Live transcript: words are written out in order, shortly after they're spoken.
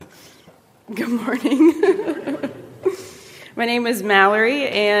Good morning. My name is Mallory,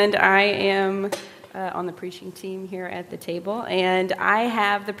 and I am on the preaching team here at the table, and I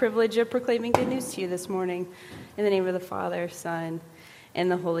have the privilege of proclaiming good news to you this morning in the name of the Father, Son, and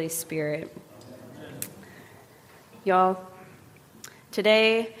the Holy Spirit. Y'all,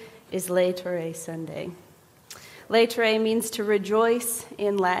 today is Laetare Sunday. Laetare means to rejoice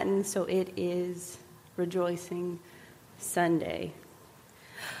in Latin, so it is Rejoicing Sunday.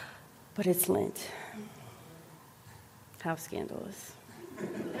 But it's Lent. How scandalous.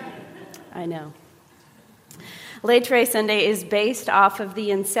 I know. Laetare Sunday is based off of the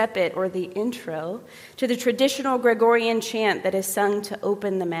incipit, or the intro, to the traditional Gregorian chant that is sung to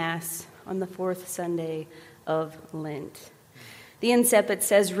open the Mass on the fourth Sunday of Lent. The incipit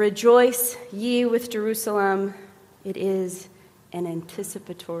says, "Rejoice ye with Jerusalem." It is an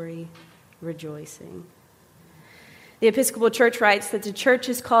anticipatory rejoicing. The Episcopal Church writes that the church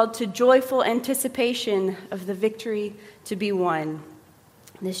is called to joyful anticipation of the victory to be won.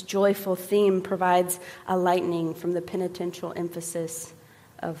 This joyful theme provides a lightening from the penitential emphasis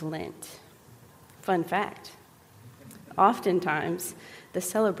of Lent. Fun fact, oftentimes the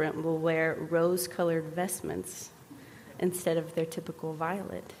celebrant will wear rose-colored vestments instead of their typical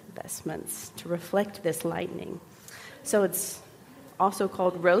violet vestments to reflect this lightening. So it's also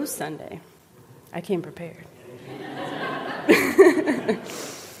called Rose Sunday. I came prepared.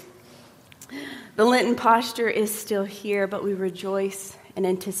 The Lenten posture is still here, but we rejoice in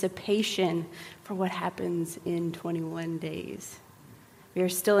anticipation for what happens in 21 days. We are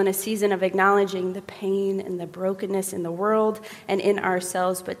still in a season of acknowledging the pain and the brokenness in the world and in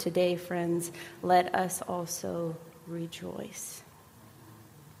ourselves, but today, friends, let us also rejoice.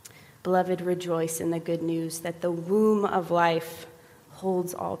 Beloved, rejoice in the good news that the womb of life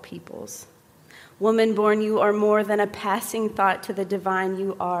holds all peoples. Woman born, you are more than a passing thought to the divine.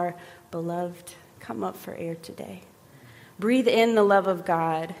 You are beloved. Come up for air today. Breathe in the love of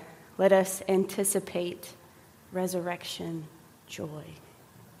God. Let us anticipate resurrection joy.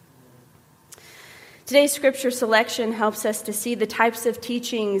 Today's scripture selection helps us to see the types of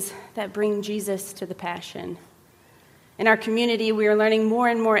teachings that bring Jesus to the Passion. In our community, we are learning more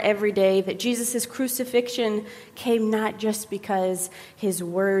and more every day that Jesus' crucifixion came not just because his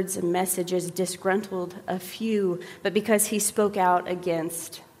words and messages disgruntled a few, but because he spoke out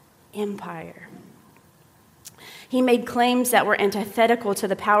against empire. He made claims that were antithetical to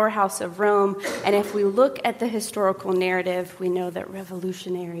the powerhouse of Rome, and if we look at the historical narrative, we know that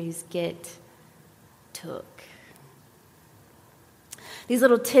revolutionaries get took. These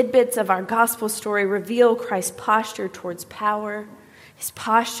little tidbits of our gospel story reveal Christ's posture towards power, his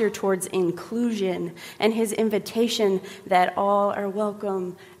posture towards inclusion, and his invitation that all are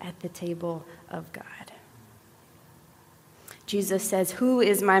welcome at the table of God. Jesus says, "Who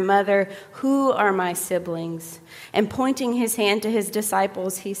is my mother? Who are my siblings?" And pointing his hand to his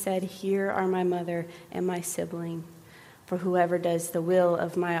disciples, he said, "Here are my mother and my sibling. For whoever does the will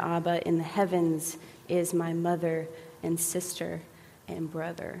of my Abba in the heavens is my mother and sister and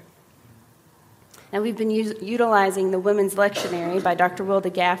brother." Now, we've been utilizing the Women's Lectionary by Dr. Wilda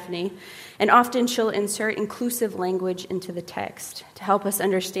Gaffney, and often she'll insert inclusive language into the text to help us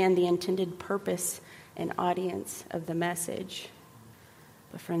understand the intended purpose and audience of the message.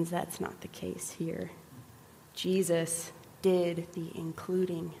 But friends, that's not the case here. Jesus did the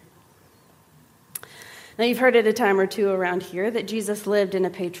including. Now, you've heard it a time or two around here that Jesus lived in a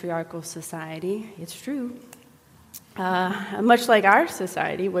patriarchal society. It's true. Much like our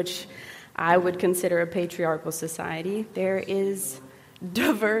society, which I would consider a patriarchal society, there is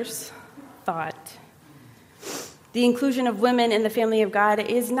diverse thought. The inclusion of women in the family of God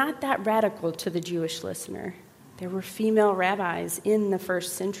is not that radical to the Jewish listener. There were female rabbis in the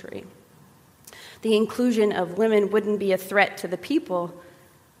first century. The inclusion of women wouldn't be a threat to the people,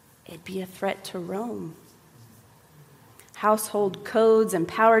 it'd be a threat to Rome. Household codes and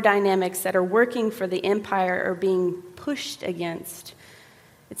power dynamics that are working for the empire are being pushed against.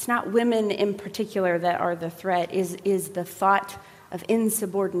 It's not women in particular that are the threat, is the thought of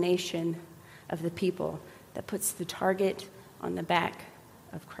insubordination of the people that puts the target on the back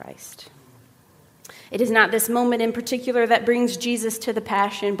of Christ. It is not this moment in particular that brings Jesus to the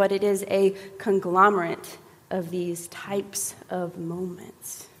Passion, but it is a conglomerate of these types of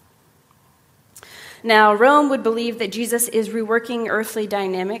moments. Now, Rome would believe that Jesus is reworking earthly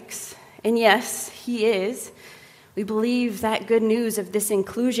dynamics, and yes, he is. We believe that good news of this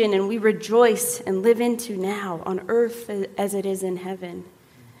inclusion, and we rejoice and live into now on earth as it is in heaven.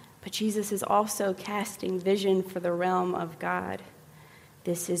 But Jesus is also casting vision for the realm of God.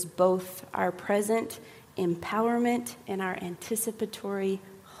 This is both our present empowerment and our anticipatory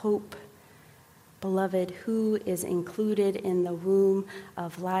hope Beloved, who is included in the womb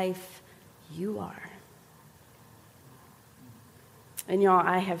of life? You are. And y'all,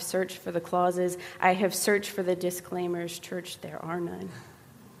 I have searched for the clauses. I have searched for the disclaimers. Church, there are none.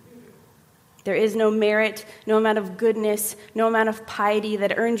 There is no merit, no amount of goodness, no amount of piety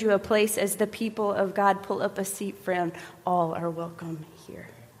that earns you a place as the people of God. Pull up a seat, friend. All are welcome here.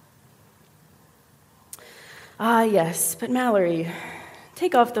 Ah, yes, but Mallory,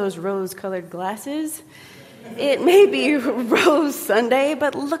 take off those rose-colored glasses. It may be Rose Sunday,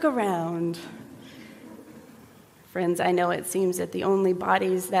 but look around. Friends, I know it seems that the only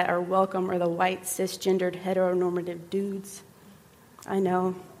bodies that are welcome are the white, cisgendered, heteronormative dudes. I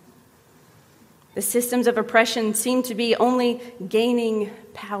know. The systems of oppression seem to be only gaining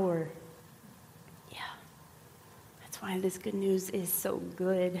power. Yeah, that's why this good news is so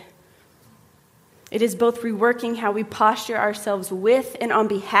good. It is both reworking how we posture ourselves with and on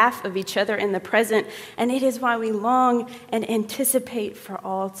behalf of each other in the present, and it is why we long and anticipate for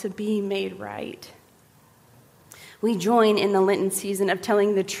all to be made right. We join in the Lenten season of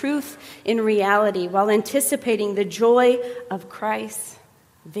telling the truth in reality while anticipating the joy of Christ's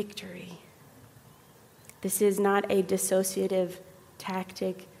victory. This is not a dissociative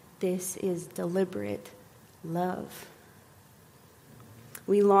tactic. This is deliberate love.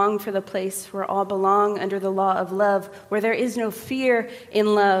 We long for the place where all belong under the law of love, where there is no fear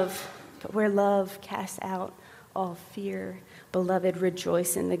in love, but where love casts out all fear. Beloved,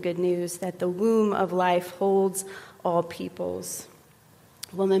 rejoice in the good news that the womb of life holds all peoples.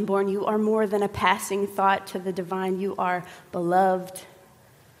 Woman born, you are more than a passing thought to the divine. You are beloved.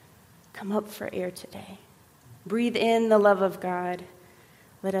 Come up for air today. Breathe in the love of God.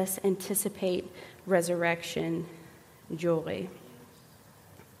 Let us anticipate resurrection joy.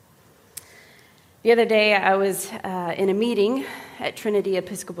 The other day, I was in a meeting at Trinity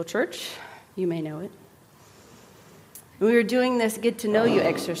Episcopal Church. You may know it. And we were doing this get-to-know-you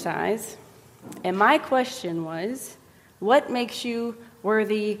exercise. And my question was, what makes you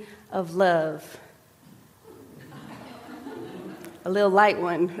worthy of love? A little light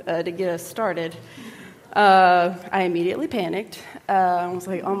one to get us started. I immediately panicked. I was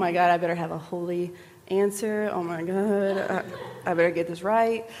like, oh my God, I better have a holy answer. Oh my God, I better get this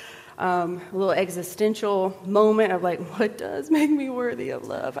right. A little existential moment of like, what does make me worthy of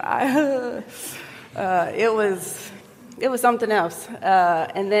love? It was something else.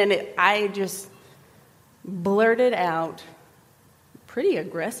 And then I just blurted out pretty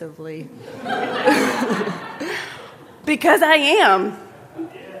aggressively. Because I am.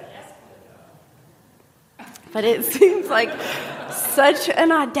 But it seems like such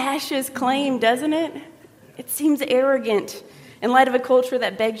an audacious claim, doesn't it? It seems arrogant in light of a culture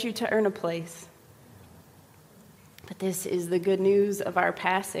that begs you to earn a place. But this is the good news of our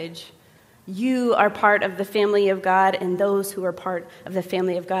passage. You are part of the family of God, and those who are part of the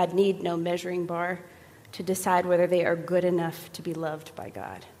family of God need no measuring bar to decide whether they are good enough to be loved by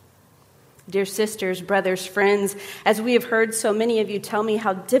God. Dear sisters, brothers, friends, as we have heard so many of you tell me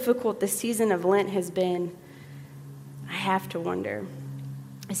how difficult the season of Lent has been, I have to wonder,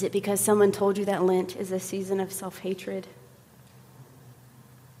 is it because someone told you that Lent is a season of self-hatred?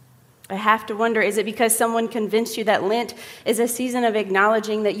 I have to wonder, is it because someone convinced you that Lent is a season of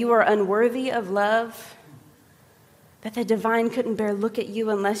acknowledging that you are unworthy of love? That the divine couldn't bear look at you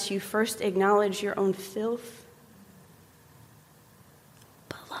unless you first acknowledge your own filth?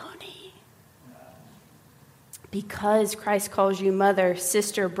 Baloney. Because Christ calls you mother,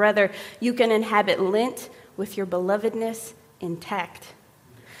 sister, brother, you can inhabit Lent with your belovedness intact.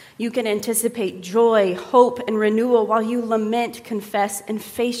 You can anticipate joy, hope, and renewal while you lament, confess, and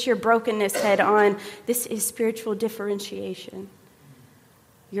face your brokenness head on. This is spiritual differentiation.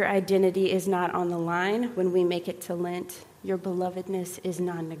 Your identity is not on the line when we make it to Lent. Your belovedness is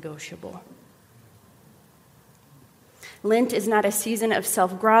non-negotiable. Lent is not a season of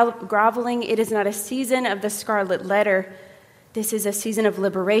self-groveling. It is not a season of the scarlet letter. This is a season of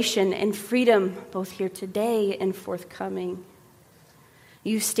liberation and freedom, both here today and forthcoming.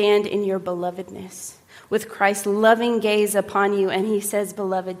 You stand in your belovedness with Christ's loving gaze upon you, and he says,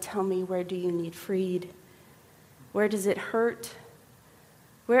 beloved, tell me, where do you need freed? Where does it hurt?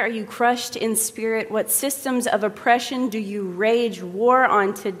 Where are you crushed in spirit? What systems of oppression do you rage war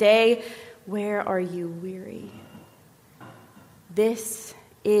on today? Where are you weary? This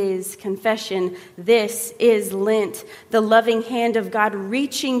is confession. This is Lent, the loving hand of God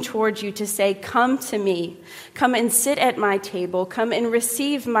reaching towards you to say, come to me. Come and sit at my table. Come and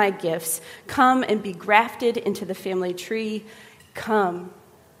receive my gifts. Come and be grafted into the family tree. Come.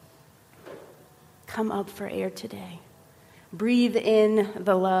 Come up for air today. Breathe in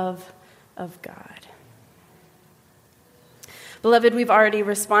the love. of God. Beloved, we've already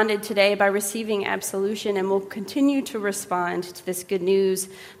responded today by receiving absolution, and we'll continue to respond to this good news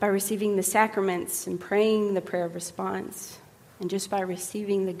by receiving the sacraments and praying the prayer of response, and just by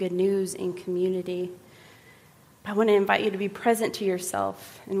receiving the good news in community. I want to invite you to be present to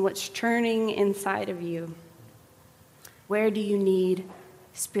yourself and what's churning inside of you. Where do you need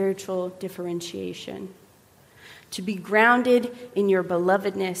spiritual differentiation? To be grounded in your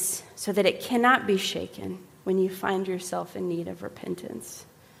belovedness so that it cannot be shaken when you find yourself in need of repentance.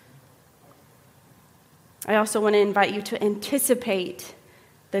 I also want to invite you to anticipate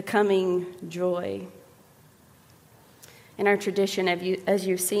the coming joy. In our tradition, as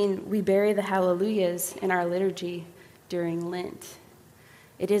you've seen, we bury the hallelujahs in our liturgy during Lent.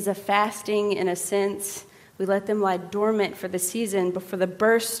 It is a fasting in a sense. We let them lie dormant for the season before the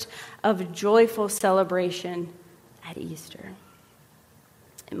burst of joyful celebration at Easter.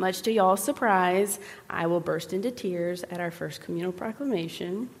 And much to y'all's surprise, I will burst into tears at our first communal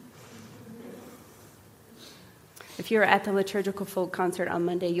proclamation. If you were at the liturgical folk concert on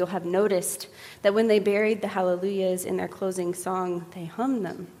Monday, you'll have noticed that when they buried the hallelujahs in their closing song, they hummed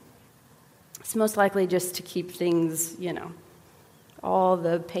them. It's most likely just to keep things, all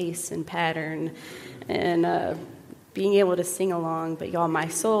the pace and pattern and being able to sing along. But y'all, my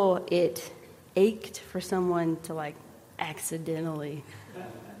soul, it ached for someone to accidentally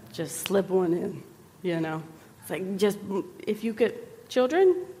just slip one in, It's like, just, if you could,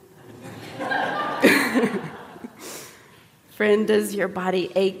 children? Friend, does your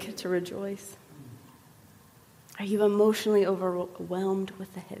body ache to rejoice? Are you emotionally overwhelmed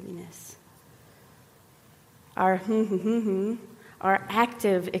with the heaviness? Our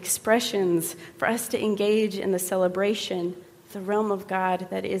active expressions for us to engage in the celebration, the realm of God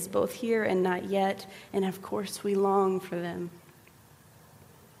that is both here and not yet, and of course we long for them.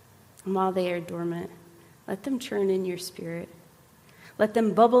 And while they are dormant, let them churn in your spirit. Let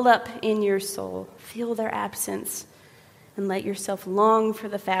them bubble up in your soul. Feel their absence. And let yourself long for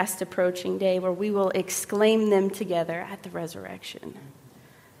the fast approaching day where we will exclaim them together at the resurrection.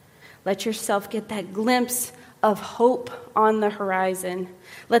 Let yourself get that glimpse of hope on the horizon.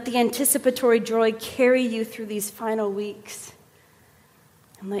 Let the anticipatory joy carry you through these final weeks.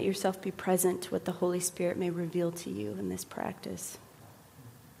 And let yourself be present to what the Holy Spirit may reveal to you in this practice.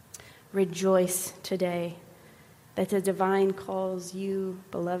 Rejoice today that the divine calls you,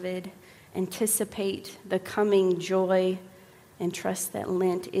 beloved. Anticipate the coming joy and trust that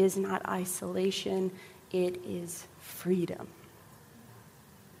Lent is not isolation, it is freedom.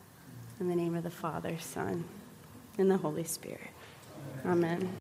 In the name of the Father, Son, and the Holy Spirit. Amen.